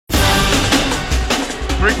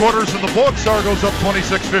Three quarters in the books. Argos up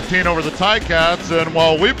 26-15 over the Ticats. And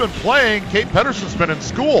while we've been playing, Kate Pedersen's been in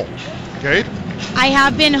school. Kate? I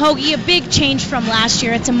have been, Hoagie, a big change from last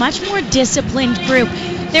year. It's a much more disciplined group.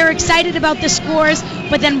 They're excited about the scores,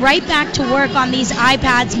 but then right back to work on these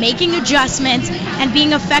iPads, making adjustments and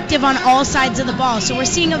being effective on all sides of the ball. So we're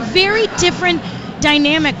seeing a very different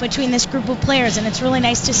dynamic between this group of players, and it's really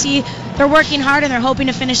nice to see they're working hard and they're hoping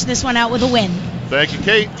to finish this one out with a win. Thank you,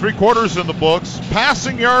 Kate. Three quarters in the books.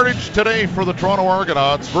 Passing yardage today for the Toronto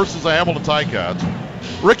Argonauts versus the Hamilton Ticats.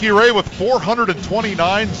 Ricky Ray with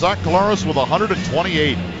 429, Zach Collaros with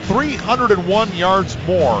 128. 301 yards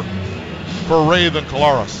more for Ray than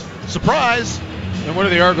Collaros. Surprise! And what are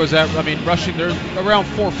the Argos at? I mean, rushing, they're around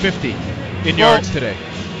 450 in yards today.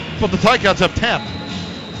 But the Ticats have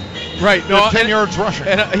 10. Right. No, 10 yards rushing.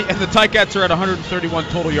 And the Ticats are at 131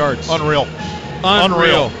 total yards. Unreal.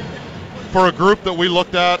 For a group that we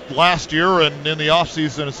looked at last year and in the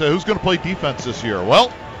offseason and said, who's going to play defense this year? Well,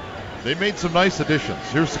 they made some nice additions.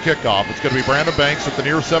 Here's the kickoff. It's going to be Brandon Banks at the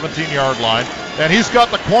near 17-yard line. And he's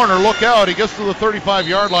got the corner. Look out. He gets to the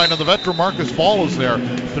 35-yard line, and the veteran Marcus Ball is there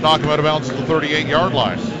to knock him out of bounds at the 38-yard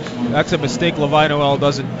line. That's a mistake Levi Noel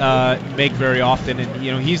doesn't make very often.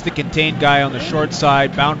 And, he's the contained guy on the short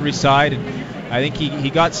side, boundary side. And I think he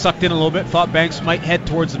got sucked in a little bit, thought Banks might head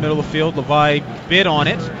towards the middle of the field. Levi bid on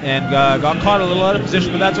it and got caught a little out of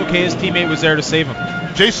position, but that's okay. His teammate was there to save him.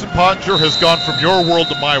 Jason Pottinger has gone from your world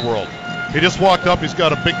to my world. He just walked up. He's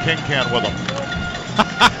got a big King can with him.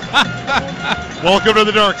 Welcome to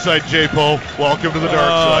the dark side, J-Po. Welcome to the dark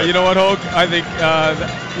side. You know what, Hogue? I think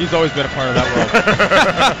he's always been a part of that world.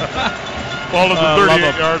 Ball at the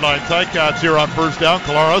 38-yard line. Ticats here on first down.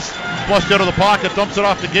 Collaros flushed out of the pocket, dumps it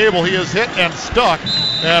off to Gable. He is hit and stuck.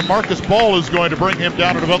 And Marcus Ball is going to bring him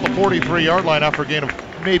down at about the 43-yard line after a gain of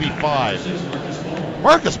maybe 5.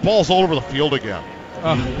 Marcus Ball's all over the field again.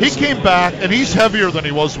 He came back, and he's heavier than he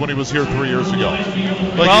was when he was here 3 years ago. He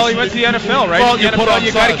went to the NFL, right? Well, in the NFL,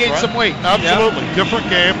 you got to gain some weight. Absolutely. Yeah. Different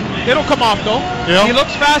game. It'll come off, though. Yeah. He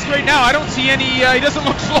looks fast right now. I don't see any, he doesn't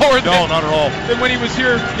look slower not at all. Than when he was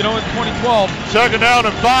here, in 2012. Second down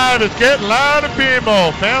and 5. It's getting loud in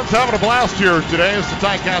BMO. Fans having a blast here today as the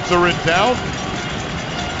Ticats are in town.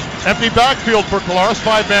 Empty backfield for Collaros.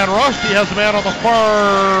 5-man rush. He has a man on the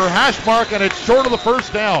far hash mark, and it's short of the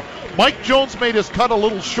first down. Mike Jones made his cut a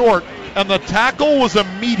little short, and the tackle was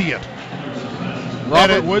immediate.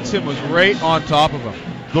 Robert Woodson was right on top of him.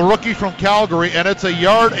 The rookie from Calgary, and it's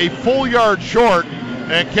a full yard short.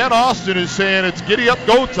 And Ken Austin is saying it's giddy up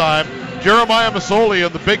go time. Jeremiah Masoli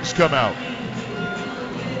and the Bigs come out.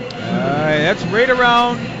 That's right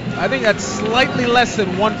around, I think that's slightly less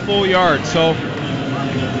than 1 full yard. So,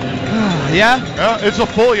 yeah, it's a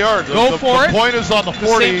full yard. Go for it. The point is on the 40.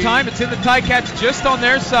 At the same time, it's in the Ticats just on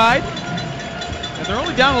their side. And they're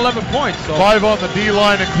only down 11 points. So. 5 on the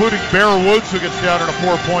D-line, including Bear Woods, who gets down in a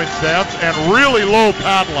 4-point stance, and really low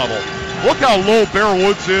pad level. Look how low Bear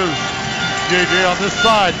Woods is, JJ, on this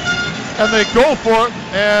side. And they go for it,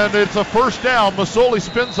 and it's a first down. Masoli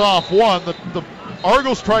spins off one. The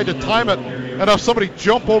Argos tried to time it and have somebody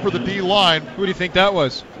jump over the D-line. Who do you think that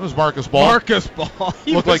was? It was Marcus Ball. Marcus Ball.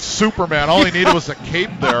 Looked like Superman. All he needed was a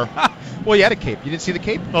cape there. Well, he had a cape. You didn't see the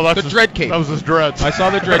cape? No, that's the dread cape. That was his dreads. I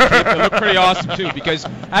saw the dread cape. It looked pretty awesome, too, because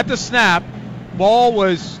at the snap, Ball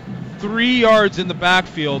was 3 yards in the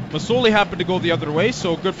backfield. Masoli happened to go the other way,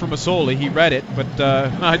 so good for Masoli. He read it. But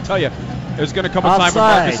I tell you, there's going to come a time when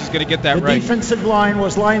Marcus is going to get that right. The defensive line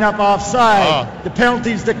was lined up offside. The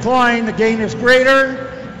penalties decline. The gain is greater.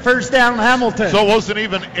 First down, Hamilton. So it wasn't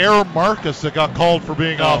even Air Marcus that got called for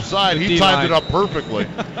being offside. He timed it up perfectly.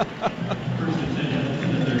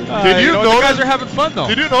 Did you notice? The guys are having fun, though.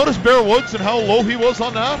 Did you notice Bear Woods and how low he was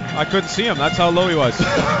on that? I couldn't see him. That's how low he was.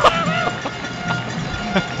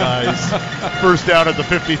 Nice. First down at the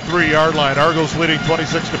 53-yard line. Argos leading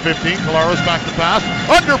 26-15. Collaros back to pass.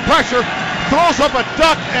 Under pressure. Throws up a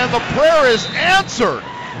duck, and the prayer is answered.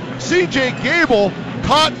 C.J. Gable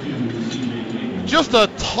caught just a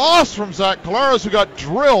toss from Zach Collaros, who got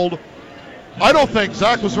drilled. I don't think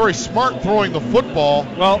Zach was very smart throwing the football.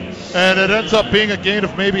 Well, and it ends up being a gain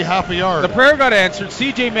of maybe half a yard. The prayer got answered.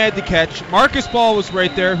 CJ made the catch. Marcus Ball was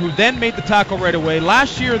right there, who then made the tackle right away.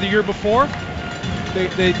 Last year or the year before,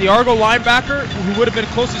 the Argo linebacker, who would have been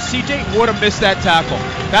closest to CJ, would have missed that tackle.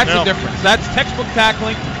 That's the difference. That's textbook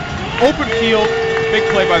tackling, open field, big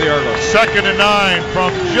play by the Argos. 2nd and 9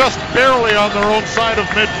 from just barely on their own side of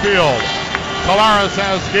midfield. Collaros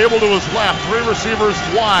has Gable to his left, 3 receivers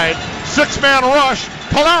wide, 6-man rush.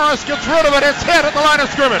 Collaros gets rid of it. It's hit at the line of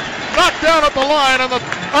scrimmage. Knocked down at the line, and the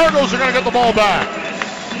Argos are going to get the ball back.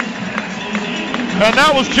 And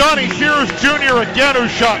that was Johnny Sears Jr. again who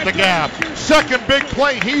shot the gap. Second big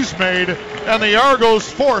play he's made, and the Argos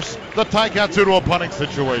force the Ticats into a punting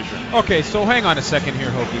situation. Okay, so hang on a second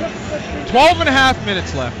here, Hokie. 12 and a half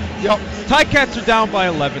minutes left. Yep. Ticats are down by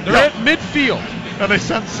 11. They're at midfield. And they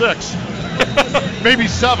sent 6. Maybe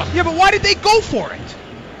 7. Yeah, but why did they go for it?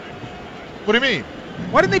 What do you mean?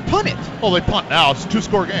 Why didn't they punt it? Oh, they punt now. It's a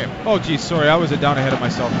 2-score game. Oh, geez, sorry. I was down ahead of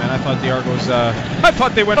myself, man. I thought the Argos, I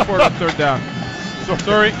thought they went for it on third down.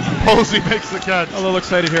 Sorry. Posey makes the catch. A little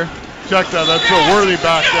excited here. Check that. That's a Worthy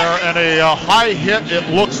back there. And a high hit, it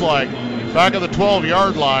looks like, back at the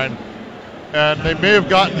 12-yard line. And they may have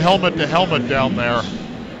gotten helmet to helmet down there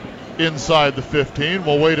inside the 15.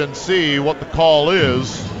 We'll wait and see what the call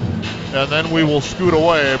is. And then we will scoot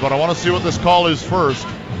away. But I want to see what this call is first.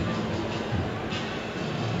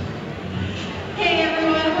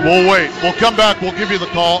 We'll wait. We'll come back. We'll give you the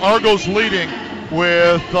call. Argos leading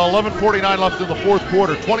with 11:49 left in the fourth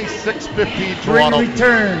quarter. 26-15 Toronto. Free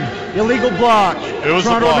return. Illegal block. It was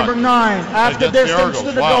Toronto a block. number 9. After Against the distance Argos.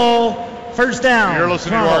 to the Wow. goal. First down. You're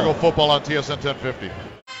listening Toronto. to Argo Football on TSN 1050.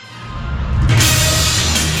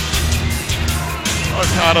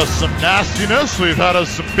 We've had us some nastiness. We've had us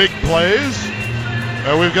some big plays.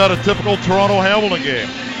 And we've got a typical Toronto-Hamilton game.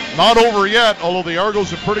 Not over yet, although the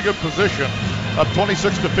Argos in pretty good position. Up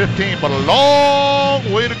 26-15, but a long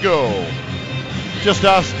way to go. Just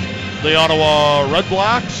ask the Ottawa Red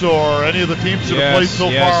Blacks or any of the teams that have played so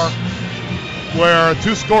far where a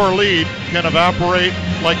 2-score lead can evaporate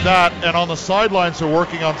like that. And on the sidelines, they're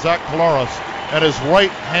working on Zach Collaros and his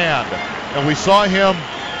right hand. And we saw him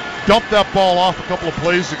dump that ball off a couple of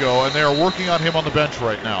plays ago, and they are working on him on the bench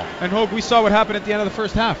right now. And Hogue, we saw what happened at the end of the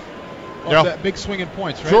first half. That big swing in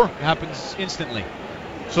points, right? Sure. It happens instantly.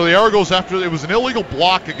 So the Argos, after it was an illegal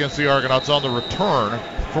block against the Argonauts on the return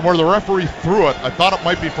from where the referee threw it. I thought it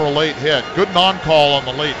might be for a late hit. Good non-call on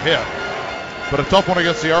the late hit, but a tough one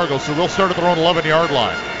against the Argos. So they'll start at their own 11-yard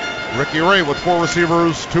line. Ricky Ray with 4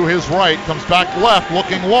 receivers to his right, comes back left,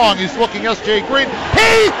 looking long. He's looking S.J. Green.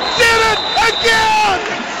 He did it again!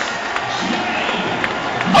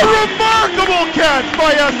 A remarkable catch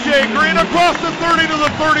by S.J. Green across the 30 to the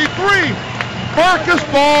 33. Marcus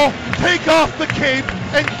Ball, take off the cape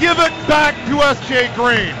and give it back to S.J.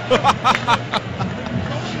 Green.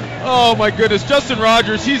 Oh my goodness, Justin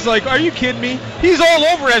Rogers, he's like, are you kidding me? He's all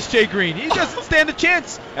over S.J. Green. He doesn't stand a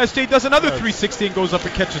chance. S.J. does another 360 and goes up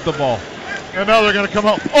and catches the ball. And now they're going to come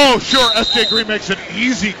out. Oh, sure, S.J. Green makes an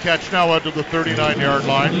easy catch now out to the 39-yard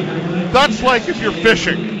line. That's like if you're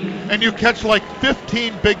fishing and you catch like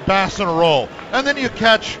 15 big bass in a row, and then you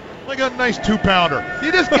catch like a nice 2-pounder.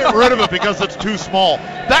 You just get rid of it because it's too small.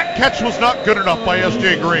 That catch was not good enough by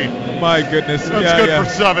S.J. Green. My goodness. That's good for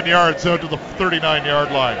 7 yards out to the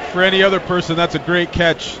 39-yard line. For any other person, that's a great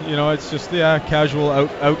catch. You know, it's just casual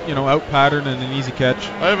out pattern and an easy catch.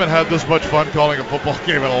 I haven't had this much fun calling a football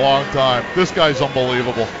game in a long time. This guy's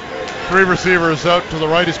unbelievable. 3 receivers out to the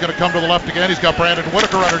right. He's going to come to the left again. He's got Brandon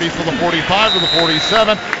Whitaker underneath from the 45 to the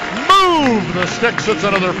 47. Move! The stick sits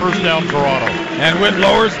out of their first down, Toronto. And Witt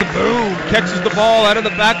lowers the boom, catches the ball out of the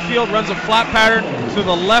backfield, runs a flat pattern to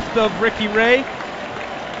the left of Ricky Ray.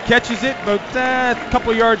 Catches it about a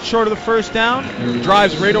couple yards short of the first down.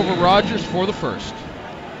 Drives right over Rogers for the first.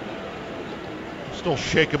 Still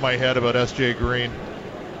shaking my head about S.J. Green.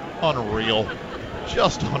 Unreal.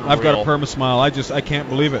 Just unreal. I've got a perma smile. I can't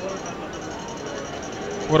believe it.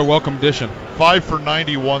 What a welcome addition. 5 for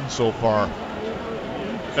 91 so far.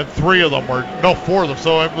 And 4 of them.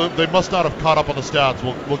 So they must not have caught up on the stats.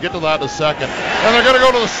 We'll get to that in a second. And they're going to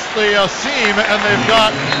go to the seam, and they've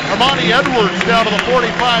got Armani Edwards down to the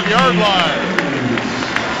 45-yard line.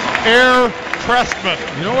 Air Trestman.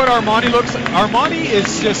 You know what Armani looks like? Armani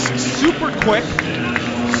is just super quick,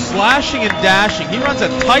 slashing and dashing. He runs a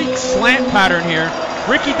tight slant pattern here.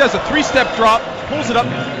 Ricky does a 3-step drop, pulls it up,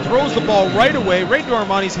 throws the ball right away, right into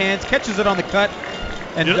Armani's hands, catches it on the cut,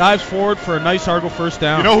 and dives forward for a nice Argo first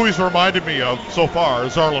down. You know who he's reminded me of so far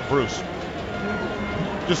is Arlen Bruce.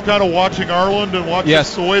 Just kind of watching Arlen and watching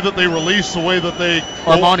the way that they release, the way that they...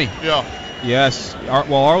 Armani. Yeah. Yes.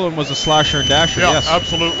 Arlen was a slasher and dasher, yes.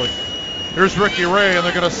 Absolutely. Here's Ricky Ray, and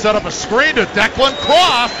they're going to set up a screen to Declan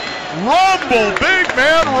Cross. Rumble, big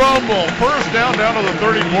man rumble. First down to the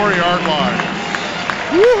 34-yard line.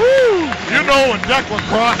 Woohoo! You know when Declan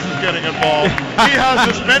Cross is getting involved, he has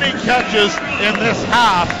as many catches in this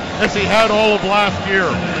half as he had all of last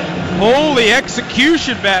year. Holy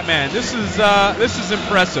execution, Batman! This is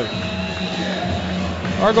impressive.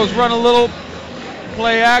 Argos run a little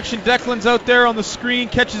play action. Declan's out there on the screen,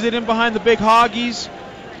 catches it in behind the big Hoggies,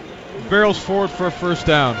 barrels forward for a first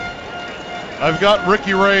down. I've got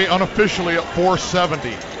Ricky Ray unofficially at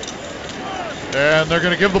 470. And they're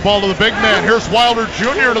going to give the ball to the big man. Here's Wilder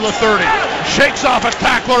Jr. to the 30. Shakes off a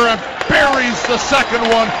tackler and buries the second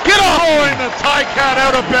one. Throwing the Ticat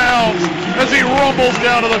out of bounds as he rumbles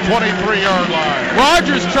down to the 23-yard line.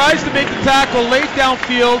 Rogers tries to make the tackle late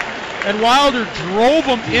downfield, and Wilder drove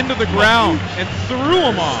him into the ground and threw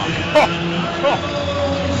him off.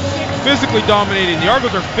 Physically dominating. The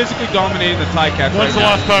Argos are physically dominating the Ticats. When's the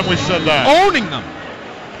last time we said that? Owning them.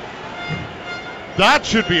 That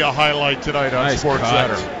should be a highlight tonight on Nice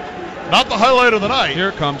SportsCenter. cut. Not the highlight of the night. Here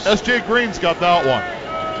it comes. S.J. Green's got that one.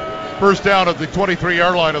 First down at the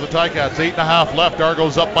 23-yard line of the Ticats. 8.5 left.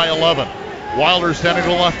 Argos up by 11. Wilder standing to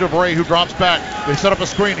the left of Ray, who drops back. They set up a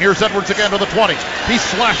screen. Here's Edwards again to the 20. He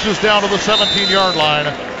slashes down to the 17-yard line,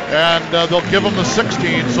 and they'll give him the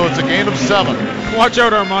 16, so it's a gain of 7. Watch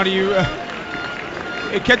out, Armani.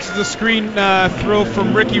 It catches the screen throw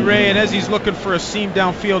from Ricky Ray, and as he's looking for a seam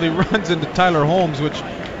downfield, he runs into Tyler Holmes, which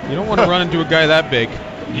you don't want to run into a guy that big,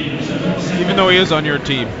 even though he is on your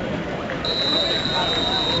team.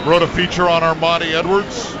 Wrote a feature on Armani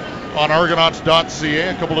Edwards on Argonauts.ca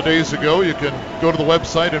a couple of days ago. You can go to the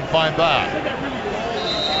website and find that.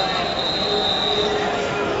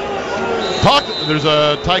 There's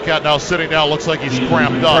a Ticat now sitting down. Looks like he's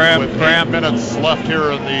cramped up with 8 minutes left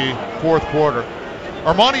here in the fourth quarter.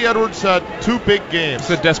 Armani Edwards had 2 big games.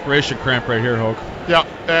 It's a desperation cramp right here, Hogue. Yeah,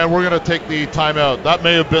 and we're going to take the timeout. That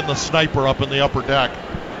may have been the sniper up in the upper deck,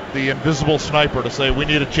 the invisible sniper, to say we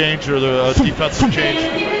need a change or the defensive change.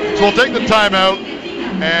 So we'll take the timeout,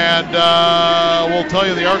 and we'll tell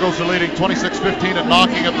you the Argos are leading 26-15 and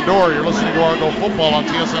knocking at the door. You're listening to Argo Football on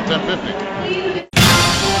TSN 1050.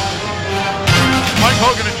 Mike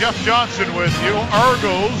Hogan and Jeff Johnson with you.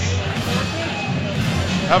 Argos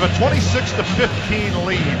have a 26-15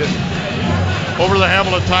 lead over the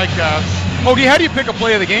Hamilton Ticats. Hoagie, how do you pick a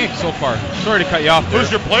play of the game so far? Sorry to cut you off there.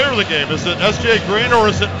 Who's your player of the game? Is it S.J. Green or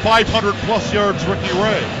is it 500-plus yards Ricky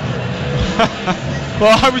Ray?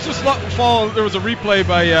 Well, I was just following. There was a replay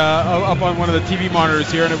by up on one of the TV monitors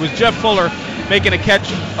here, and it was Jeff Fuller making a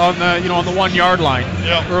catch on the on the 1 yard line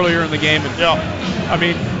earlier in the game. And, I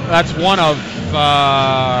mean, that's one of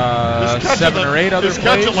 7 or 8 other plays. His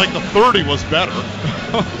catch at like the 30 was better,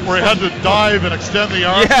 where he had to dive and extend the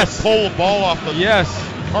arms and pull the ball off the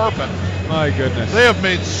carpet. My goodness. They have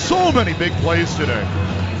made so many big plays today.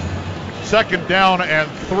 Second down and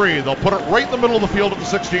 3. They'll put it right in the middle of the field at the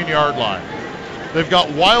 16-yard line. They've got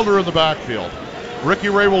Wilder in the backfield. Ricky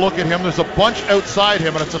Ray will look at him. There's a bunch outside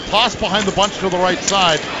him, and it's a toss behind the bunch to the right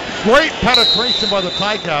side. Great penetration by the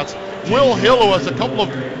Ticats. Will Hill, who has a couple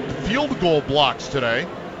of field goal blocks today,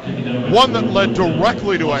 one that led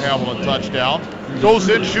directly to a Hamilton touchdown, goes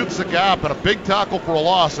in, shoots the gap, and a big tackle for a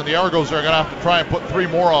loss, and the Argos are going to have to try and put 3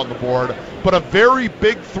 more on the board, but a very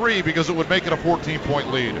big 3 because it would make it a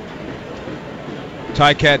 14-point lead.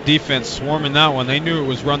 Ticat defense swarming that one. They knew it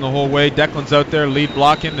was run the whole way. Declan's out there lead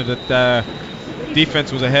blocking, and that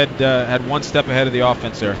defense was ahead, had 1 step ahead of the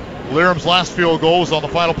offense there. Liram's last field goal was on the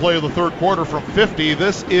final play of the third quarter from 50.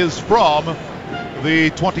 This is from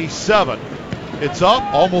the 27. It's up,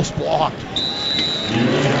 almost blocked.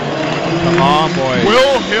 Come on, boys.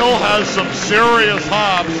 Will Hill has some serious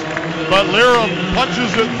hops, but Liram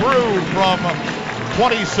punches it through from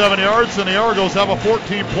 27 yards, and the Argos have a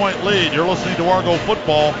 14-point lead. You're listening to Argo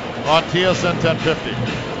Football on TSN 1050.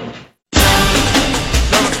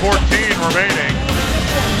 7:14 remaining.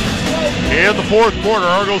 In the fourth quarter,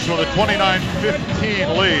 Argos with a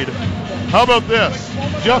 29-15 lead. How about this?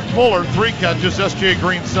 Jeff Fuller, 3 catches. S.J.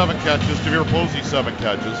 Green, 7 catches. Devere Posey, 7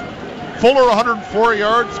 catches. Fuller, 104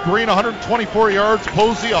 yards. Green, 124 yards.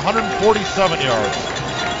 Posey, 147 yards.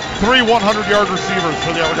 3 100-yard receivers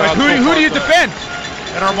for the Argonauts. Who do you defend?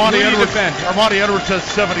 And Armani Edwards has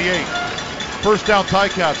 78. First down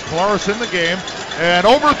Ticats. Collaros in the game. And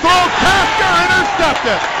overthrow. Tasker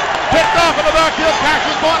intercepted. Picked off in the backfield.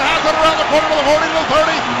 Cassius Vaughn has it around the corner to the 40 to the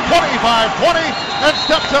 30. 25-20. And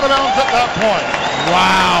steps out of bounds at that point.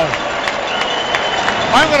 Wow.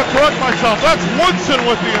 I'm going to correct myself. That's Woodson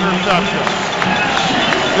with the interception.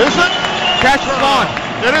 Is it? Cassius Vaughn.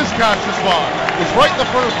 It is Cassius Vaughn. It was right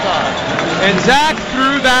the first time. And Zach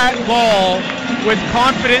threw that ball with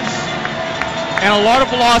confidence and a lot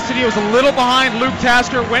of velocity. It was a little behind Luke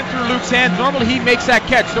Tasker. Went through Luke's hands. Normally he makes that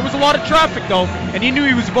catch. There was a lot of traffic though, and he knew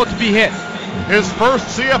he was about to be hit. His first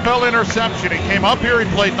CFL interception. He came up here. He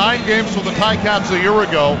played 9 games with the Ticats a year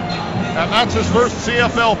ago. And that's his first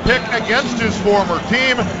CFL pick against his former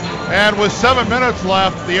team. And with 7 minutes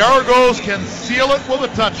left, the Argos can seal it with a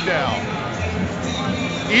touchdown.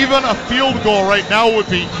 Even a field goal right now would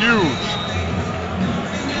be huge.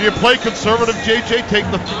 Do you play conservative, JJ? Take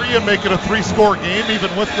the 3 and make it a 3-score game, even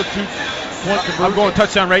with the 2-point conversion? I'm going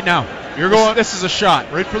touchdown right now. You're going? This is a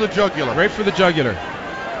shot. Right for the jugular. Right for the jugular.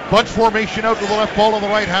 Bunch formation out to the left, ball on the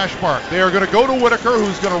right hash mark. They are going to go to Whitaker,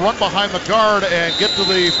 who's going to run behind the guard and get to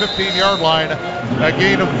the 15-yard line. A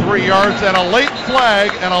gain of 3 yards and a late flag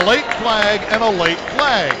and a late flag and a late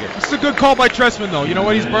flag. This is a good call by Trestman, though. You know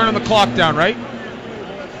what? He's burning the clock down, right?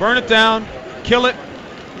 Burn it down, kill it,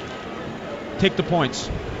 take the points.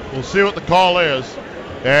 We'll see what the call is.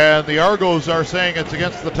 And the Argos are saying it's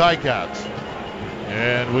against the Ticats.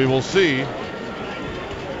 And we will see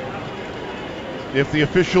if the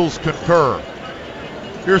officials concur.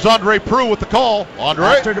 Here's Andre Proulx with the call. Andre.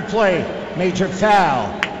 After the play, major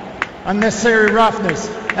foul. Unnecessary roughness.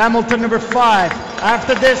 Hamilton number 5.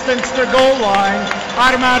 After distance to goal line.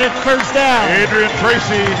 Automatic first down. Adrian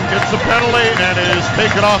Tracy gets the penalty and is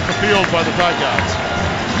taken off the field by the Ticats.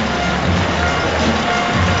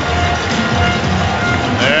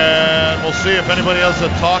 And we'll see if anybody else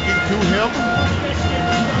is talking to him.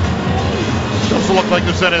 Doesn't look like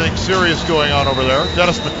there's anything serious going on over there.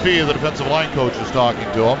 Dennis McPhee, the defensive line coach, is talking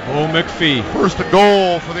to him. Oh, McPhee. First and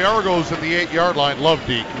goal for the Argos at the 8-yard line. Love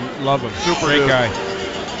Deke. Love him. Super great guy.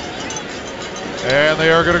 And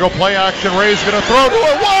they are going to go play action. Ray's going to throw to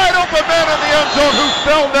a wide open man in the end zone who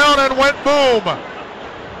fell down and went boom.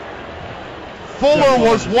 Fuller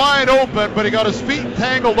was wide open, but he got his feet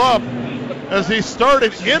tangled up as he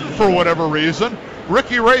started in for whatever reason.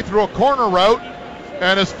 Ricky Ray threw a corner route.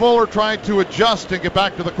 And as Fuller tried to adjust and get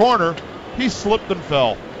back to the corner, he slipped and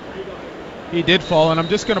fell. He did fall, and I'm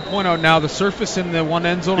just going to point out now the surface in the one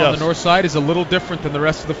end zone on the north side is a little different than the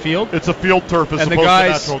rest of the field. It's a field turf as and opposed the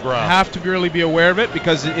guys to natural grass. Have to really be aware of it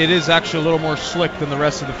because it is actually a little more slick than the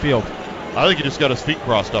rest of the field. I think he just got his feet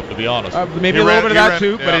crossed up, to be honest. Maybe a little bit of that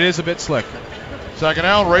too, but it is a bit slick. Second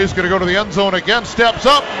down, Ray's going to go to the end zone again, steps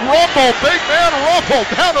up, rumble, big man rumble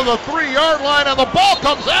down to the 3-yard line, and the ball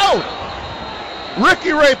comes out.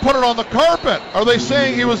 Ricky Ray put it on the carpet. Are they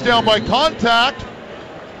saying he was down by contact?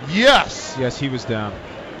 Yes. Yes, he was down.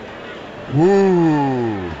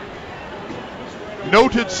 Woo.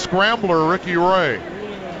 Noted scrambler, Ricky Ray.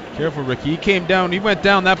 Careful, Ricky. He came down. He went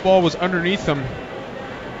down. That ball was underneath him.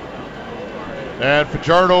 And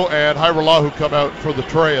Fajardo and Hairolahu come out for the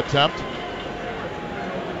tray attempt.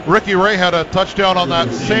 Ricky Ray had a touchdown on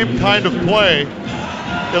that same kind of play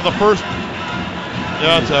in the first.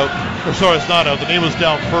 Yeah, it's out. Or sorry, it's not out. The knee was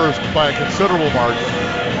down first by a considerable margin.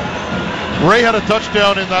 Ray had a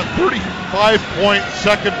touchdown in that 35-point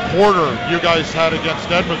second quarter you guys had against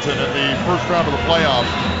Edmonton in the first round of the playoffs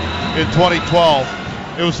in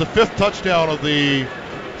 2012. It was the 5th touchdown of the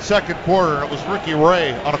second quarter, and it was Ricky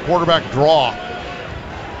Ray on a quarterback draw.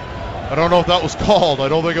 I don't know if that was called. I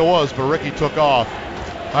don't think it was, but Ricky took off.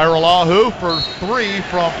 Hairolahu for 3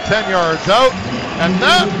 from 10 yards out, and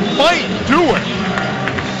that might do it.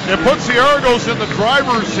 It puts the Argos in the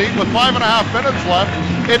driver's seat with 5.5 minutes left.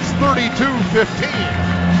 It's 32-15.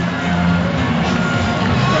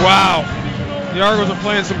 Wow. The Argos are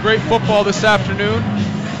playing some great football this afternoon.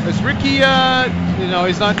 Is Ricky,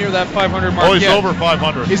 he's not near that 500 mark yet. Oh, he's over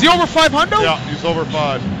 500. Is he over 500? Yeah, he's over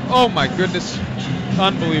 5. Oh, my goodness.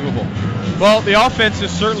 Unbelievable. Well, the offense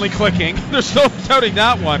is certainly clicking. There's no doubting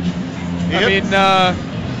that one.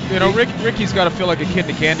 Ricky's got to feel like a kid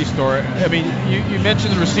in a candy store. I mean, you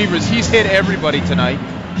mentioned the receivers. He's hit everybody tonight.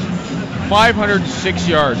 506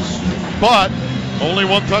 yards. But only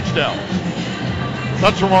 1 touchdown.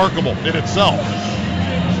 That's remarkable in itself.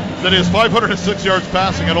 That is 506 yards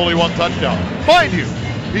passing and only 1 touchdown. Mind you,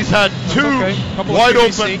 he's had 2 wide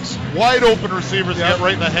open receivers get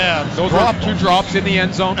right in the hands. Those were 2 drops in the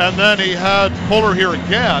end zone. And then he had Fuller here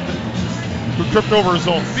again, who tripped over his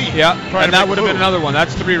own feet. Yeah, and that would have been another one.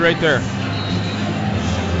 That's 3 right there.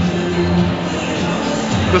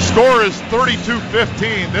 The score is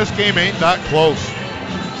 32-15. This game ain't that close.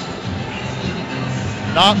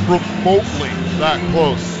 Not remotely that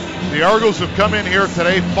close. The Argos have come in here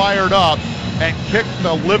today fired up and kicked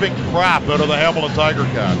the living crap out of the Hamilton Tiger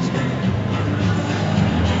Cats.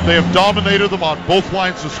 They have dominated them on both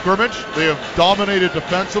lines of scrimmage. They have dominated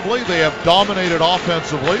defensively. They have dominated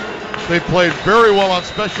offensively. They've played very well on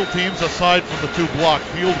special teams aside from the 2 blocked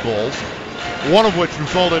field goals, one of which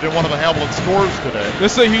resulted in one of the Hamilton scores today.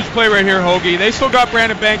 This is a huge play right here, Hoagie. They still got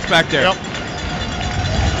Brandon Banks back there. Yep.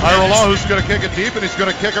 Hairolahu, who's going to kick it deep, and he's going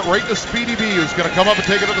to kick it right to Speedy B, who's going to come up and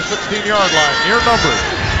take it to the 16-yard line. Near numbers.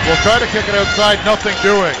 We'll try to kick it outside, nothing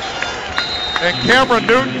doing. And Cameron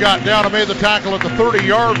Newton got down and made the tackle at the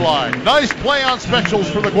 30-yard line. Nice play on specials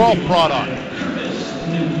for the Guelph product.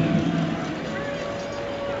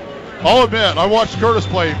 I'll admit, I watched Curtis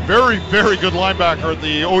play. Very, very good linebacker at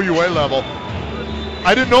the OUA level.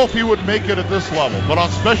 I didn't know if he would make it at this level, but on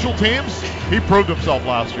special teams, he proved himself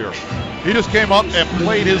last year. He just came up and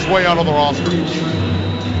played his way out of the roster.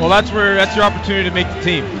 Well, that's your opportunity to make the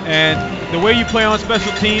team. And the way you play on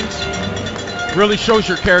special teams really shows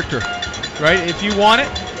your character, right? If you want it,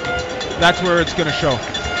 that's where it's going to show.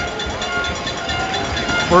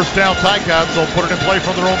 First down, Ticats. They'll put it in play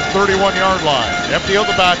from their own 31-yard line. Empty out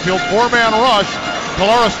the backfield, four-man rush.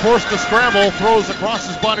 Collaros forced to scramble, throws across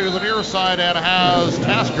his body to the near side, and has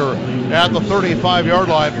Tasker at the 35-yard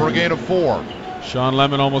line for a gain of 4. Sean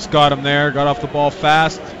Lemon almost got him there, got off the ball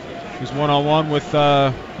fast. He's one-on-one with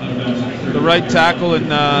the right tackle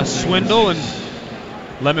and Swindle, and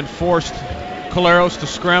Lemon forced Collaros to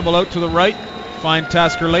scramble out to the right, find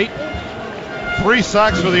Tasker late. 3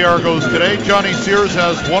 sacks for the Argos today. Johnny Sears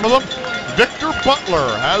has one of them. Victor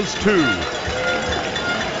Butler has 2.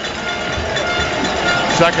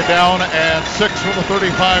 Second down and 6 from the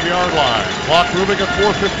 35-yard line. Clock moving at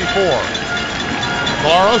 4:54.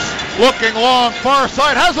 Collaros looking long, far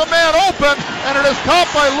side, has a man open, and it is caught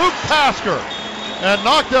by Luke Tasker and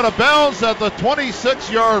knocked out of bounds at the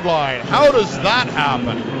 26-yard line. How does that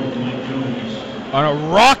happen? On a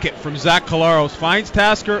rocket from Zach Collaros, finds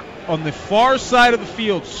Tasker on the far side of the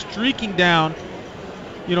field, streaking down.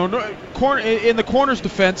 You know, in the corner's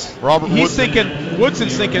defense, Woodson's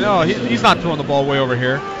thinking, oh, he's not throwing the ball way over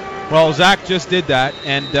here. Well, Zach just did that,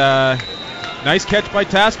 and nice catch by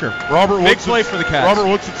Tasker. Big play for the Cats. Robert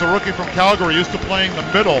Woodson's a rookie from Calgary, used to playing the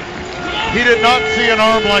middle. He did not see an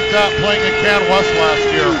arm like that playing in Can West last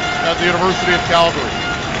year at the University of Calgary.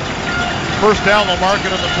 First down, they'll mark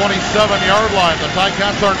it at the 27-yard line. The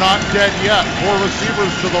Ticats are not dead yet. 4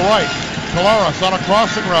 receivers to the right. Collaros on a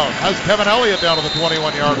crossing route has Kevin Elliott down to the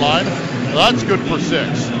 21-yard line. That's good for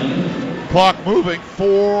 6. Clock moving,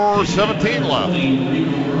 4:17 left.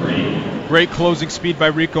 Great closing speed by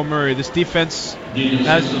Rico Murray. This defense,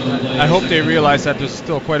 I hope they realize that there's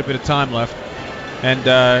still quite a bit of time left. And,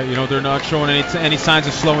 they're not showing any signs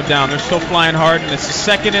of slowing down. They're still flying hard, and it's the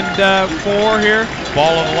 2nd and 4 here.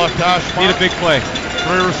 Ball on the left hash mark. Need a big play.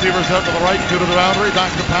 3 receivers out to the right, 2 to the boundary.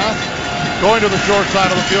 Back to pass. Going to the short side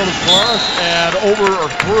of the field is Collaros, and over or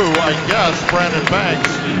through, I guess, Brandon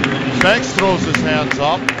Banks. Banks throws his hands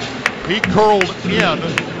up. He curled in,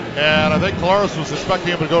 and I think Collaros was expecting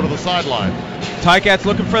him to go to the sideline. Ticats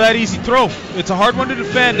looking for that easy throw. It's a hard one to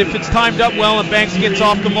defend if it's timed up well and Banks gets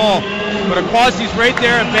off the ball. But Aquasi's right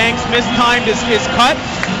there, and Banks mistimed his cut,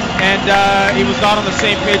 and he was not on the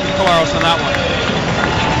same page with Collaros on that one.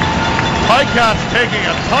 Ticats taking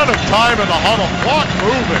a ton of time in the huddle. Clock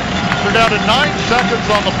moving. They're down to 9 seconds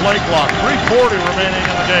on the play clock. 3:40 remaining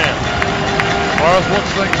in the game. Collaros looks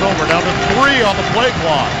things over. Down to 3 on the play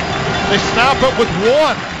clock. They snap it with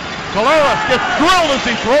 1. Collaros gets drilled as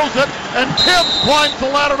he throws it, and Tibbs climbs the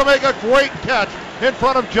ladder to make a great catch in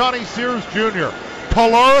front of Johnny Sears Jr.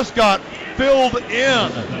 Collaros got filled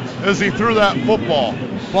in as he threw that football.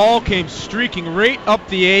 Ball came streaking right up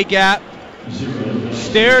the A-gap.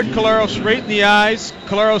 Stared Collaros right in the eyes.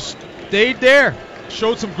 Collaros stayed there.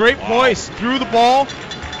 Showed some great poise. Threw the ball.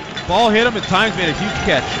 Ball hit him, and Times made a huge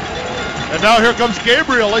catch. And now here comes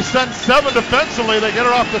Gabriel. They send 7 defensively. They get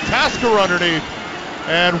it off the Tasker underneath.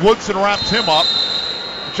 And Woodson wraps him up.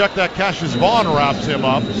 Check that, Cassius Vaughn wraps him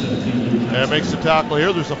up. And makes the tackle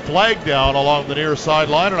here. There's a flag down along the near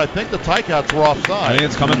sideline, and I think the Ticats were offside. I think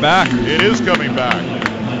it's coming back. It is coming back.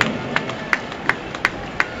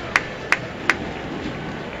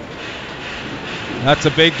 That's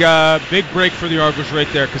a big break for the Argos right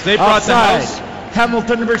there, because they brought offside. the house.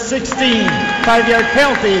 Hamilton, number 16, 5-yard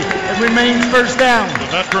penalty. It remains first down. The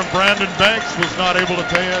veteran Brandon Banks was not able to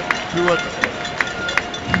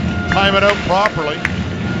time it out properly.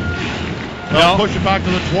 They'll push it back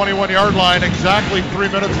to the 21-yard line. Exactly 3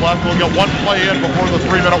 minutes left. We'll get 1 play in before the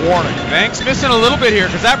 3-minute warning. Banks missing a little bit here,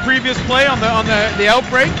 because that previous play on the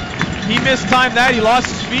outbreak, he mistimed that. He lost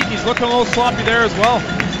his feet. He's looking a little sloppy there as well.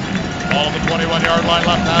 Ball on the 21-yard line,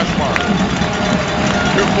 left hash mark.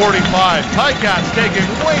 2:45. Ticats taking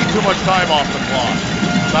way too much time off the clock.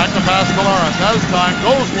 Back to pass. Collaros has time.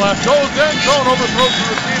 Goes left. Goes in. Zone. Overthrows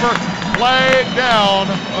the receiver. Flag down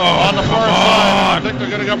on the far side. I think they're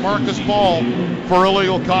going to get Marcus Ball for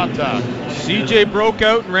illegal contact. CJ broke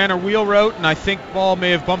out and ran a wheel route, and I think Ball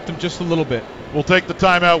may have bumped him just a little bit. We'll take the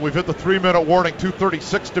timeout. We've hit the 3-minute warning,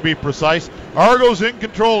 2:36 to be precise. Argos in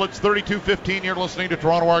control. It's 32-15. You're listening to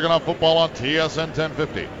Toronto Argonaut football on TSN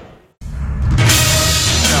 1050.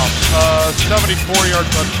 Now, 79-yard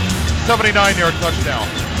touchdown.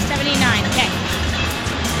 79, okay.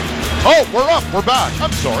 Oh, we're up. We're back.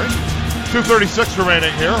 I'm sorry. 2:36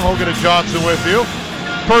 remaining here. Hogan and Johnson with you.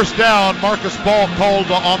 First down, Marcus Paul called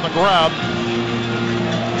on the grab.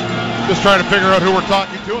 Just trying to figure out who we're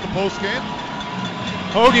talking to in the post game.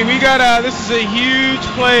 Hoagie, we got this is a huge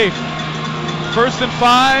play. 1st and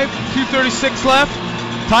 5, 2:36 left.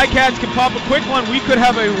 Ticats can pop a quick one. We could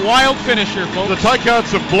have a wild finish here, folks. The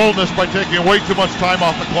Ticats have blown this by taking way too much time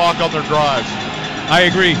off the clock on their drives. I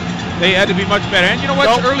agree. They had to be much better. And you know what?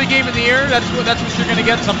 Nope. It's early game in the year. That's what you're going to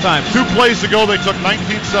get sometimes. 2 plays ago, they took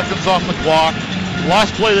 19 seconds off the clock.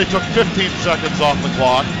 Last play, they took 15 seconds off the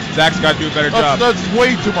clock. Zach's got to do a better job. That's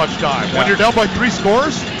way too much time. Yeah. When you're down by 3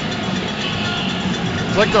 scores,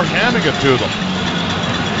 it's like they're handing it to them.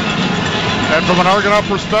 And from an Argonaut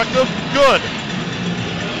perspective, good.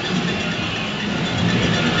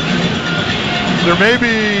 There may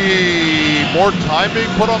be more time being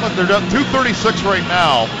put on it. They're down 2:36 right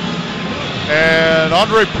now. And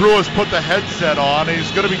Andre Proulx has put the headset on.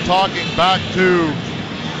 He's going to be talking back to,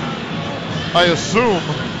 I assume,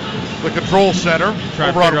 the control center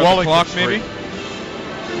over on Wellington Street. Maybe?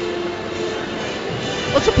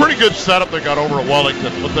 That's a pretty good setup they got over at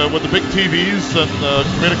Wellington with the big TVs and the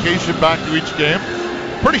communication back to each game.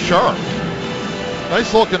 Pretty sharp.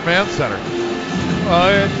 Nice looking command center.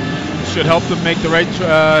 It should help them make the right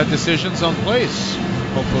decisions on plays,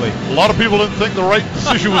 hopefully. A lot of people didn't think the right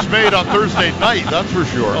decision was made on Thursday night, that's for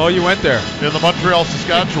sure. Oh, you went there. In the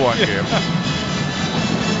Montreal-Saskatchewan game.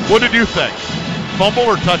 What did you think? Fumble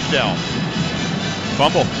or touchdown?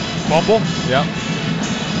 Fumble. Fumble? Yeah.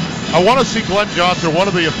 I want to see Glenn Johnson, one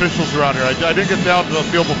of the officials around here. I didn't get down to the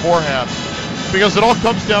field beforehand. Because it all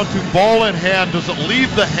comes down to ball in hand. Does it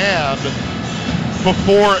leave the hand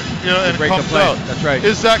before it comes out? That's right.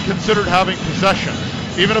 Is that considered having possession?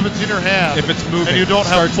 Even if it's in your hand. If it's moving. And you don't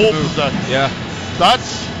have full possession. Yeah.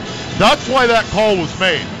 That's why that call was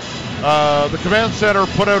made. The command center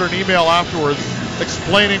put out an email afterwards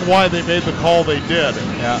explaining why they made the call they did.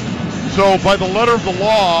 Yeah. So by the letter of the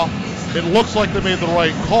law, it looks like they made the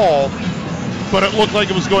right call, but it looked like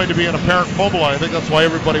it was going to be an apparent fumble. I think that's why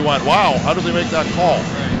everybody went, wow, how did they make that call?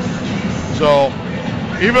 So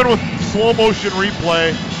even with slow motion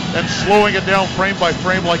replay and slowing it down frame by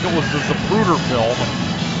frame like it was the Zapruder film,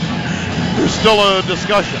 there's still a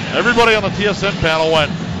discussion. Everybody on the TSN panel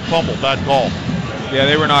went, fumble, bad call. Yeah,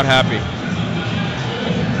 they were not happy.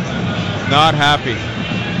 Not happy.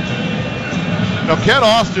 Now, Ken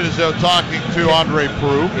Austin is out talking to Andre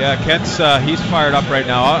Proulx. Yeah, Kent's he's fired up right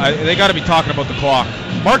now. They got to be talking about the clock.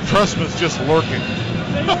 Mark Trestman's just lurking.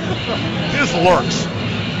 He just lurks.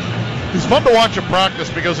 He's fun to watch him practice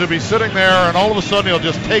because he'll be sitting there and all of a sudden he'll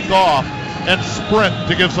just take off and sprint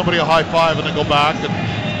to give somebody a high five and then go back and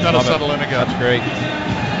kind of settle in again. That's great.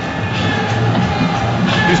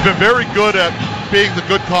 He's been very good at being the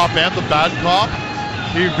good cop and the bad cop.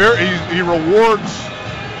 He rewards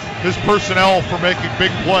his personnel for making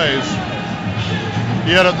big plays,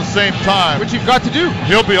 yet at the same time, which you've got to do.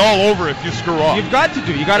 He'll be all over if you screw up. You've got to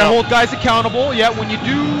do. You got to hold guys accountable. Yet when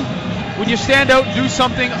you stand out and do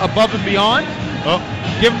something above and beyond,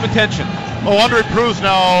 give them attention. Oh, Andre Proulx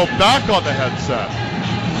now back on the headset.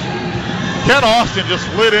 Ken Austin just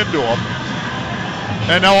lit into him,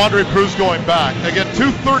 and now Andre Proulx going back again.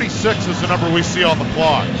 2:36 is the number we see on the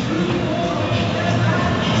clock.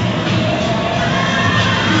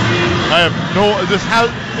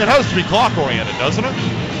 It has to be clock oriented, doesn't it?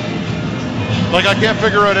 Like I can't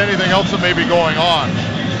figure out anything else that may be going on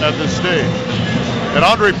at this stage. And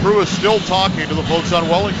Andre Proulx is still talking to the folks on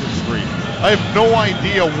Wellington Street. I have no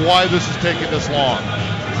idea why this is taking this long.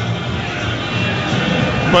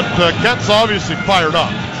 But Kent's obviously fired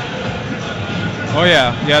up. Oh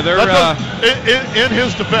yeah, they're in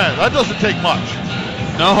his defense. That doesn't take much.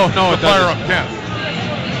 No, it doesn't. Fire up Kent.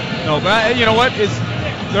 No, but you know what?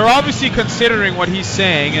 They're obviously considering what he's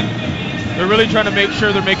saying, and they're really trying to make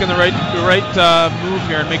sure they're making the right move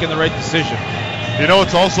here and making the right decision. You know,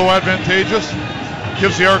 it's also advantageous.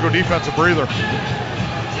 Gives the Argo defense a breather.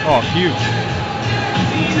 Oh, huge.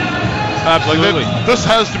 Absolutely. This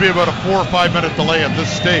has to be about a 4 or 5 minute delay at this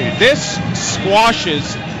stage. This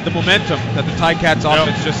squashes the momentum that the Ticats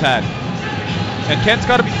offense just had. And Kent's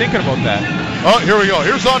got to be thinking about that. Oh, here we go.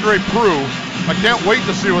 Here's Andre Proulx. I can't wait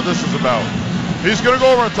to see what this is about. He's going to go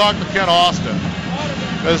over and talk to Ken Austin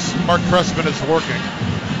as Mark Trestman is working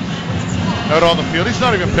out on the field. He's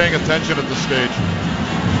not even paying attention at this stage.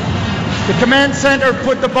 The command center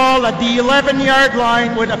put the ball at the 11-yard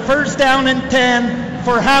line with a 1st down and 10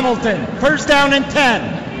 for Hamilton. 1st down and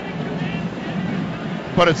 10.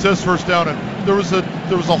 But it says 1st down, and there was a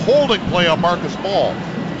holding play on Marcus Paul,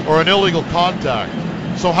 or an illegal contact.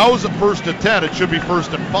 So how is it 1st and 10? It should be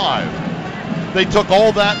 1st and 5. They took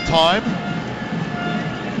all that time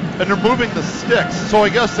and they're moving the sticks. So I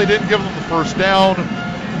guess they didn't give them the first down.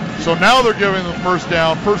 So now they're giving them first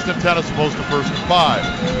down, 1st and 10 as opposed to 1st and 5.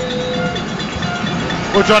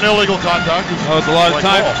 Which on illegal contact is That was a lot of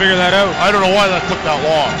time to figure that out. I don't know why that took that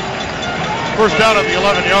long. First down at the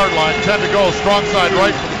 11-yard line, 10 to go, strong side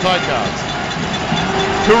right for the Ticats.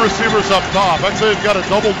 2 receivers up top. Actually, they've got a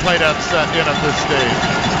double tight end set in at this stage,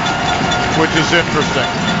 which is interesting.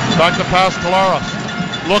 Back to pass, Collaros.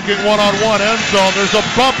 Looking one-on-one, end zone. There's a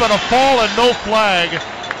bump and a fall and no flag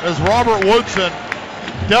as Robert Woodson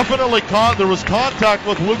definitely there was contact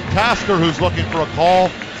with Luke Tasker, who's looking for a call.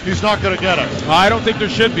 He's not going to get it. I don't think there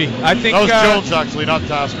should be. I think that was Jones, actually, not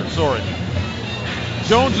Tasker. Sorry.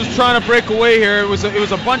 Jones was trying to break away here. It was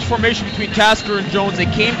a bunch formation between Tasker and Jones. They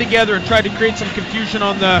came together and tried to create some confusion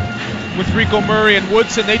with Rico Murray and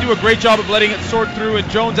Woodson. They do a great job of letting it sort through, and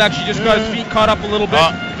Jones actually just got his feet caught up a little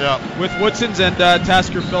bit with Woodson's, and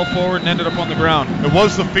Tasker fell forward and ended up on the ground. It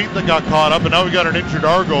was the feet that got caught up, and now we got an injured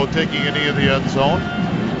Argo taking a knee in the end zone.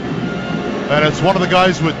 And it's one of the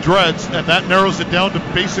guys with dreads, and that narrows it down to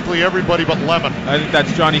basically everybody but Lemon. I think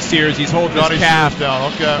that's Johnny Sears. He's holding his calf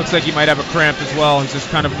down. Okay. Looks like he might have a cramp as well. He's just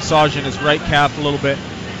kind of massaging his right calf a little bit.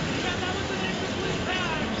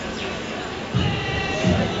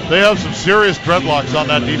 They have some serious dreadlocks on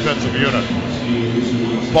that defensive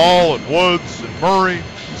unit. Ball and Woods and Murray,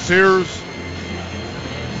 Sears.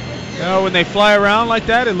 You know, when they fly around like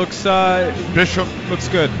that, it looks Bishop looks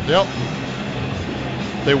good. Yep.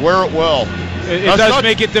 They wear it well. It does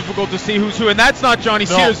make it difficult to see who's who, and that's not Johnny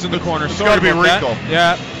Sears in the corner. It's got to be Rico. That.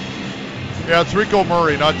 Yeah. Yeah, it's Rico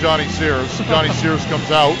Murray, not Johnny Sears. Johnny Sears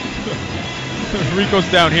comes out. Rico's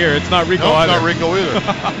down here. It's not Rico either. It's not Rico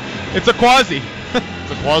either. It's a quasi.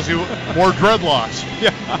 It's a quasi, more dreadlocks.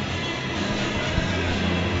 Yeah.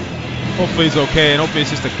 Hopefully he's okay, and hopefully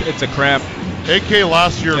it's a cramp. AK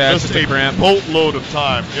last year missed a cramp. boatload of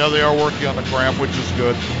time. Yeah, they are working on the cramp, which is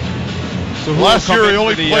good. So last year he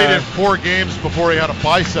only played in 4 games before he had a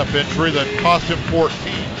bicep injury that cost him 14.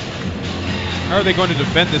 How are they going to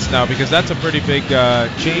defend this now? Because that's a pretty big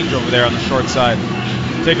change over there on the short side.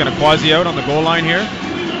 Taking a quasi out on the goal line here.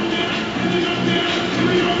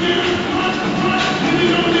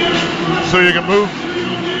 So you can move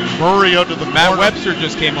Murray out to the Matt corner. Webster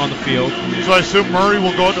just came on the field. So I assume Murray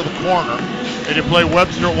will go to the corner, and you play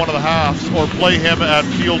Webster at one of the halves, or play him at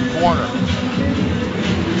field corner.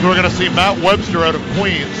 So we're going to see Matt Webster out of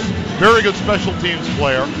Queens. Very good special teams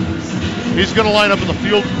player. He's going to line up in the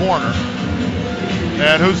field corner.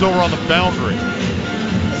 And who's over on the boundary?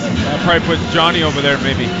 I'll probably put Johnny over there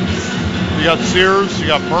maybe. You got Sears, you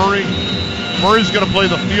got Murray. Murray's going to play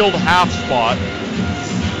the field half spot.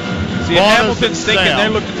 See, if Hamilton's thinking, they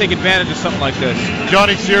look to take advantage of something like this.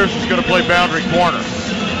 Johnny Sears is going to play boundary corner.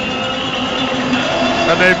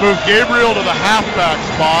 And they move Gabriel to the halfback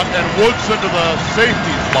spot and Woodson to the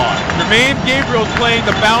safety spot. Jermaine Gabriel's playing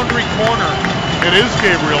the boundary corner. It is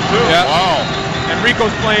Gabriel, too. Yeah. Wow. And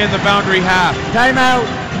Rico's playing the boundary half. Timeout,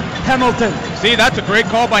 Hamilton. See, that's a great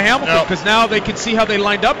call by Hamilton, because now they can see how they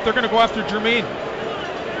lined up. They're going to go after Jermaine.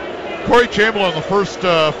 Corey Chamberlain, the first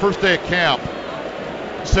day of camp,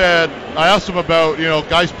 said, I asked him about,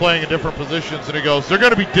 guys playing in different positions, and he goes, they're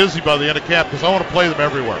going to be dizzy by the end of camp because I want to play them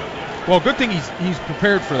everywhere. Well, good thing he's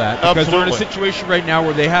prepared for that, because Absolutely. they're in a situation right now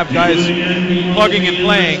where they have guys plugging and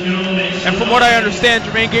playing. And from what I understand,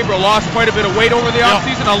 Jermaine Gabriel lost quite a bit of weight over the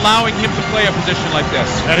offseason, allowing him to play a position like this.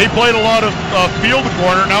 And he played a lot of field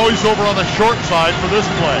corner. Now he's over on the short side for this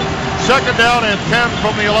play. Second down and 10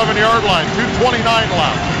 from the 11-yard line. 2:29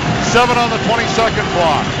 left. 7 on the 22nd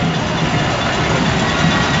clock.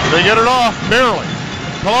 They get it off, barely.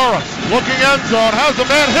 Collaros looking end zone, has a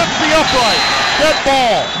man, hits the upright. Dead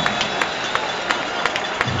ball.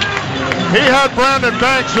 He had Brandon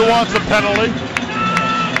Banks who wants a penalty.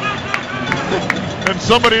 And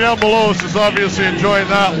somebody down below us is obviously enjoying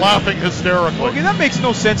that, laughing hysterically. Okay, that makes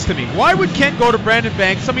no sense to me. Why would Kent go to Brandon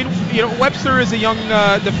Banks? I mean, Webster is a young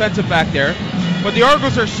defensive back there, but the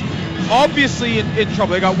Argos are obviously in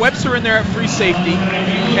trouble. They got Webster in there at free safety,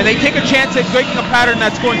 and they take a chance at breaking a pattern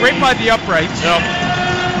that's going right by the uprights. Yep.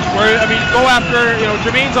 Where, go after,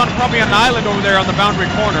 Jermaine's probably on an island over there on the boundary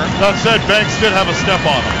corner. That said, Banks did have a step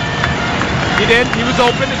on him. He did. He was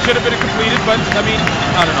open. It should have been completed, but,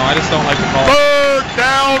 I don't know. I just don't like the call. Third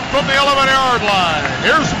down from the 11-yard line.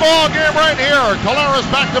 Here's the ball game right here. Collaros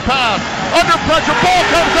back to pass. Under pressure. Ball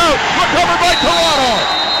comes out. Recovered by Toronto.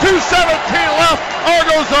 2:17 left.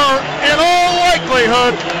 Argos are, in all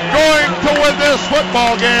likelihood, going to win this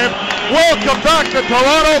football game. Welcome back to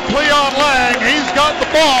Toronto, Cleon Lang. He's got the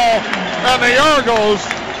ball, and the Argos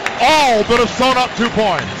all but have sewn up 2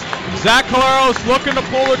 points. Zach Collaros looking to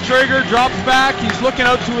pull the trigger, drops back. He's looking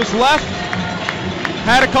out to his left.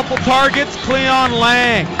 Had a couple targets. Cleon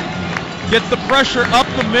Lang gets the pressure up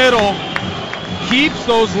the middle, keeps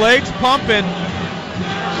those legs pumping,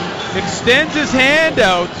 extends his hand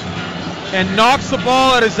out, and knocks the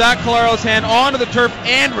ball out of Zach Collaros' hand onto the turf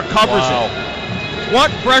and recovers it. What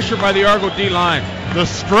pressure by the Argo D-line. The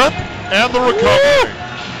strip and the recovery.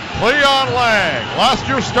 Cleon Lang, last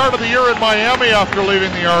year's start of the year in Miami after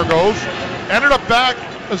leaving the Argos, ended up back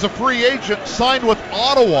as a free agent, signed with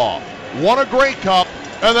Ottawa, won a Grey Cup,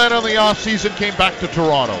 and then in the offseason came back to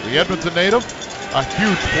Toronto. The Edmonton native, a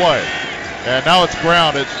huge play. And now it's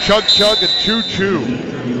ground. It's chug and choo.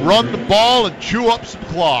 Run the ball and chew up some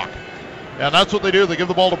clock. And that's what they do. They give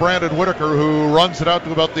the ball to Brandon Whitaker, who runs it out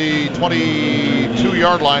to about the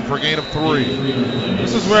 22-yard line for a gain of 3.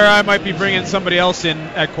 This is where I might be bringing somebody else in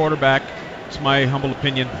at quarterback. It's my humble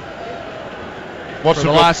opinion. For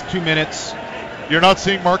the last 2 minutes. You're not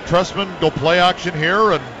seeing Mark Trestman go play action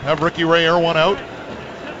here and have Ricky Ray air one out?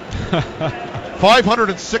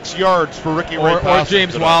 506 yards for Ricky Ray. Or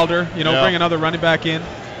James Wilder, bring another running back in.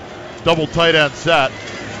 Double tight end set.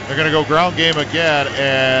 They're going to go ground game again,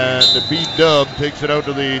 and B-Dub takes it out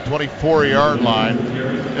to the 24-yard line.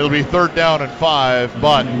 It'll be 3rd down and 5,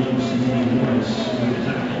 but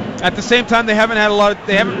at the same time, they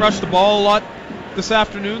haven't rushed the ball a lot this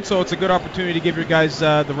afternoon, so it's a good opportunity to give your guys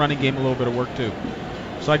the running game a little bit of work too.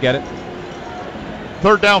 So I get it.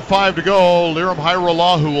 3rd down, 5 to go. Liram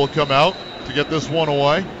Hairolahu will come out to get this one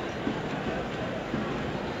away.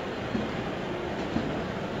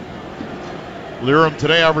 Liram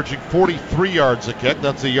today averaging 43 yards a kick.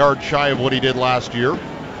 That's a yard shy of what he did last year.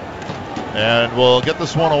 And we'll get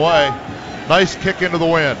this one away. Nice kick into the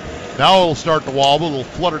wind. Now it'll start to wobble. It'll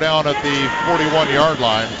flutter down at the 41-yard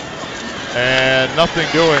line. And nothing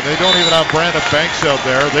doing. They don't even have Brandon Banks out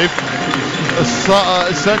there. They've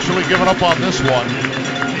essentially given up on this one.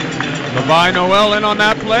 Levi Noel in on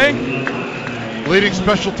that play. Leading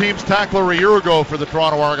special teams tackler a year ago for the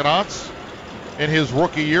Toronto Argonauts in his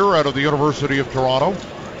rookie year out of the University of Toronto.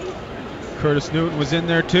 Curtis Newton was in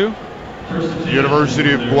there too. The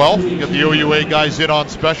University of Guelph. Get the OUA guys in on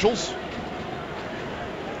specials.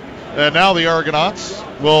 And now the Argonauts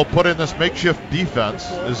will put in this makeshift defense.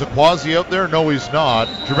 Is Aquazi out there? No, he's not.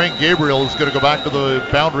 Jermaine Gabriel is going to go back to the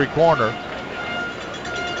boundary corner.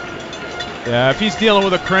 Yeah, if he's dealing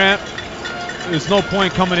with a cramp, there's no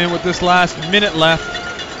point coming in with this last minute left.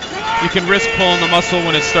 You can risk pulling the muscle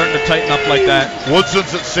when it's starting to tighten up like that.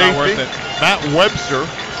 Woodson's at safety. Not worth it. Matt Webster,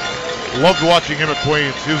 loved watching him at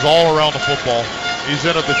Queens. He was all around the football. He's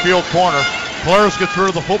in at the field corner. Collaros gets rid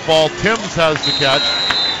of the football. Timms has the catch,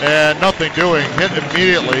 and nothing doing. Hit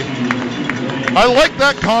immediately. I like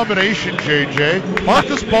that combination, JJ.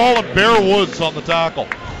 Marcus Ball and Bear Woods on the tackle.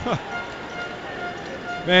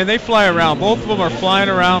 Man, they fly around. Both of them are flying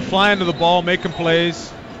around, flying to the ball, making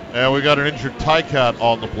plays. And we got an injured Ticat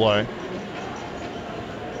on the play.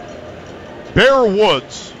 Bear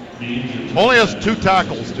Woods only has 2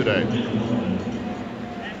 tackles today.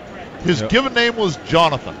 His given name was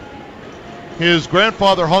Jonathan. His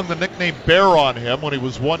grandfather hung the nickname Bear on him when he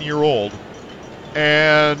was 1 year old.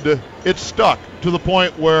 And it stuck to the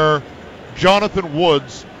point where Jonathan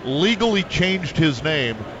Woods legally changed his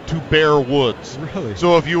name to Bear Woods. Really?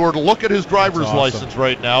 So if you were to look at his driver's license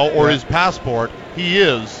right now or his passport, he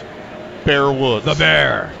is Bear Woods. The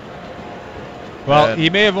Bear. Well, he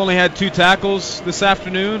may have only had 2 tackles this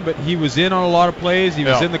afternoon, but he was in on a lot of plays. He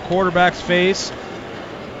was in the quarterback's face,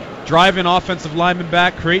 driving offensive linemen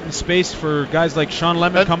back, creating space for guys like Sean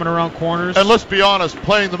Lemon coming around corners. And let's be honest,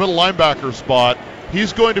 playing the middle linebacker spot,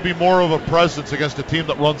 he's going to be more of a presence against a team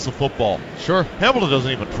that runs the football. Sure. Hamilton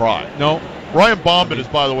doesn't even try. No. Ryan Bombin is,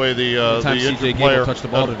 by the way, the injured player. Touched the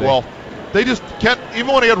ball today. Well, they just can't.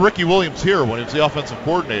 Even when he had Ricky Williams here, when he was the offensive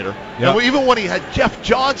coordinator, and even when he had Jeff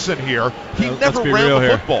Johnson here, he never ran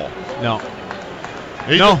the football. No.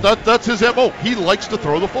 That's his MO. He likes to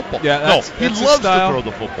throw the football. Yeah, he loves to throw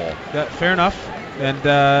the football. Yeah, fair enough. And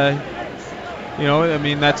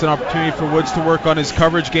that's an opportunity for Woods to work on his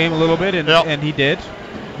coverage game a little bit, and he did.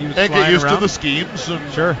 He was and get used around to the schemes.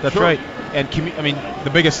 Sure, that's right. And the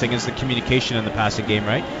biggest thing is the communication in the passing game,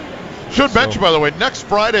 right? Should mention, by the way, next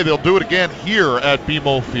Friday they'll do it again here at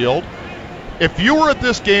BMO Field. If you were at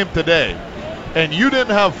this game today and you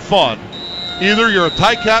didn't have fun, either you're a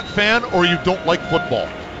Ticat fan or you don't like football.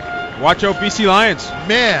 Watch out, BC Lions.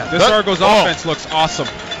 Man, this Argos offense looks awesome.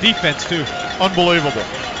 Defense, too. Unbelievable.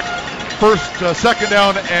 Second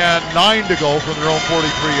down and 9 to go from their own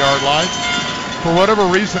 43-yard line. For whatever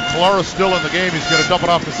reason, Kalara's still in the game. He's going to dump it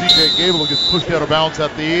off to CJ Gable, who gets pushed out of bounds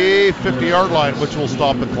at the 50-yard line, which will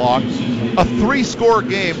stop the clock. A 3-score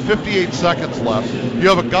game, 58 seconds left. You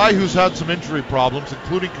have a guy who's had some injury problems,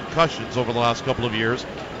 including concussions over the last couple of years,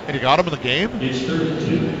 and you got him in the game?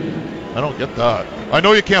 I don't get that. I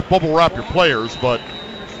know you can't bubble wrap your players, but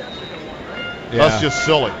that's just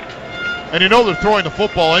silly. And you know they're throwing the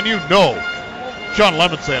football, and you know Sean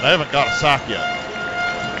Lemon saying, I haven't got a sack yet.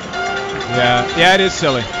 Yeah, it is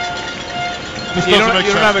silly. You don't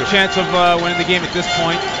have a chance of winning the game at this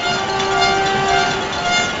point.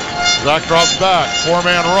 Zach drops back.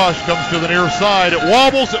 4-man rush comes to the near side. It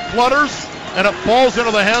wobbles, it flutters, and it falls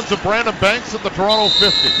into the hands of Brandon Banks at the Toronto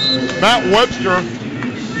 50. Matt Webster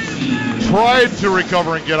tried to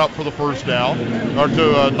recover and get up for the first down, or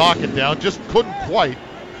to knock it down, just couldn't quite,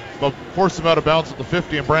 but forced him out of bounds at the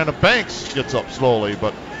 50, and Brandon Banks gets up slowly,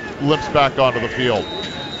 but limps back onto the field.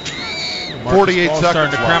 48 seconds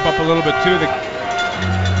starting to cramp up a little bit too. The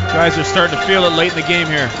guys are starting to feel it late in the game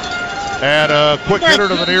here. And a quick hitter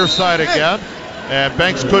to the near side again. And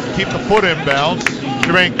Banks couldn't keep the foot in bounds.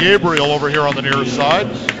 Jermaine Gabriel over here on the near side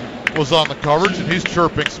was on the coverage, and he's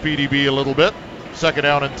chirping Speedy B a little bit. 2nd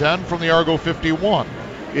down and 10 from the Argo 51.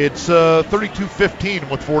 It's 32-15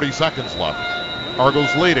 with 40 seconds left.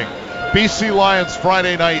 Argo's leading. BC Lions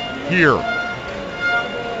Friday night here.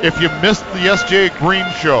 If you missed the SJ Green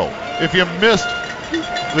show, if you missed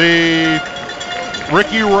the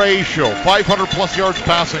Ricky Ray show, 500 plus yards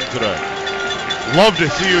passing today, love to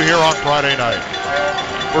see you here on Friday night.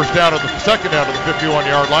 Second down at the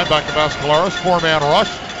 51-yard line, back to Vascularis, 4-man rush,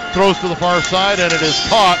 throws to the far side, and it is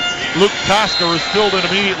caught. Luke Tasker is filled in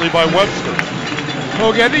immediately by Webster.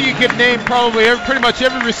 Okay, I think you could name probably pretty much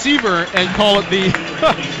every receiver and call it the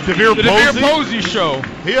DeVere Posey show.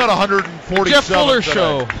 He had 147 Jeff Fuller today.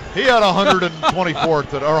 show. He had 124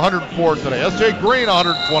 today, or 104 today. SJ Green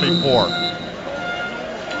 124.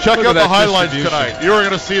 Check out the highlights tonight. You're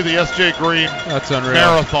going to see the SJ Green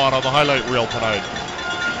marathon on the highlight reel tonight.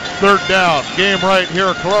 3rd down, game right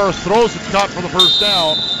here. Collaros throws it, caught for the first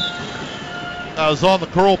down. As on the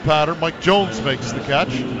curl pattern, Mike Jones makes the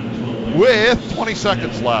catch with 20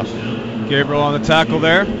 seconds left. Gabriel on the tackle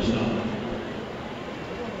there.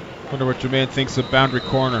 Wonder what Jermaine thinks of boundary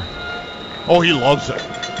corner. Oh, he loves it.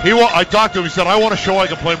 I talked to him. He said, I want to show I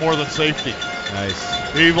can play more than safety.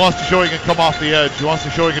 Nice. He wants to show he can come off the edge. He wants to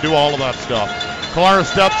show he can do all of that stuff. Kallara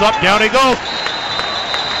steps up. Down he goes.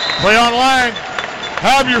 Play on Lang.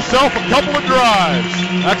 Have yourself a couple of drives.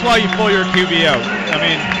 That's why you pull your QB out. I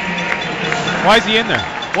mean, why is he in there?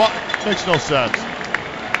 Well, makes no sense.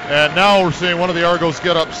 And now we're seeing one of the Argos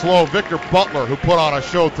get up slow. Victor Butler, who put on a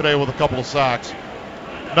show today with a couple of sacks.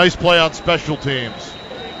 Nice play on special teams.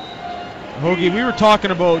 Hoagie, we were talking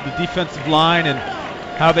about the defensive line and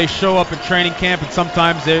how they show up in training camp, and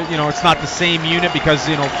sometimes it's not the same unit because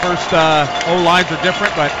first O-lines are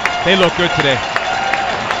different, but they look good today.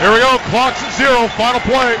 Here we go. Clock's at 0. Final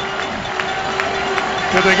play.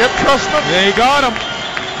 Did they get Trustman? They got him.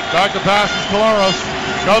 Back to pass is Collaros.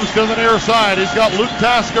 Comes to the near side. He's got Luke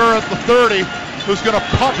Tasker at the 30, who's going to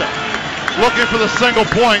punt it. Looking for the single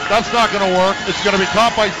point. That's not going to work. It's going to be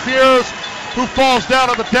caught by Sears, who falls down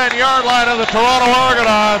at the 10-yard line, and the Toronto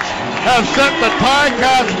Argonauts have sent the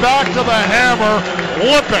Ticats back to the hammer,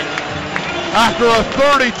 limping after a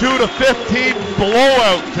 32-15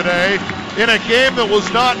 blowout today in a game that was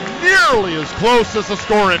not nearly as close as the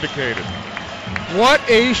score indicated. What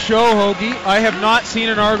a show, Hoagie. I have not seen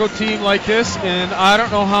an Argo team like this in I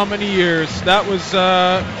don't know how many years. That was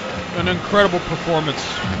an incredible performance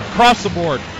across the board.